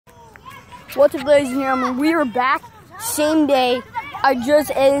What's up, ladies and gentlemen? We are back, same day. I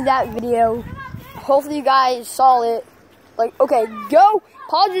just edited that video. Hopefully you guys saw it. Like, okay, go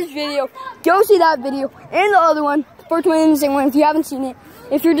pause this video, go see that video, and the other one, first one and the second one if you haven't seen it.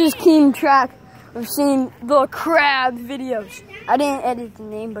 If you're just keeping track of seeing the crab videos. I didn't edit the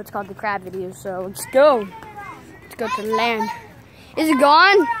name, but it's called the crab videos, so let's go. Let's go to the land. Is it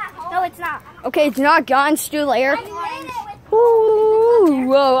gone? No, it's not. Okay, it's not gone, it's still there. Ooh,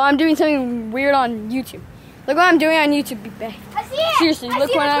 whoa, I'm doing something weird on YouTube. Look what I'm doing on YouTube, Big Bay. I see it. Seriously,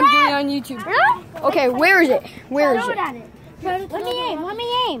 look what I'm doing on YouTube. Really? Okay, where is it? Where is it? Let me aim. Let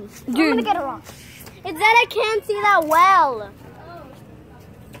me aim. Dude. I'm gonna get it wrong. It's that I can't see that well.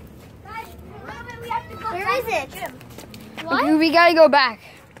 Where is it? What? Okay, we gotta go back.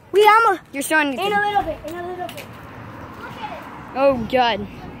 I'm You're starting to in a little bit. In a little bit. Oh, God.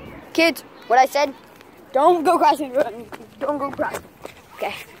 Kids, what I said? Don't go crossing the road. Don't go crossing.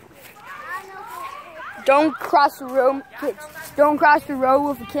 Okay. Don't cross the road, kids. Don't cross the road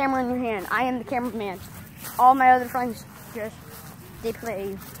with a camera in your hand. I am the cameraman. All my other friends, they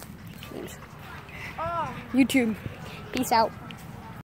play games. YouTube. Peace out.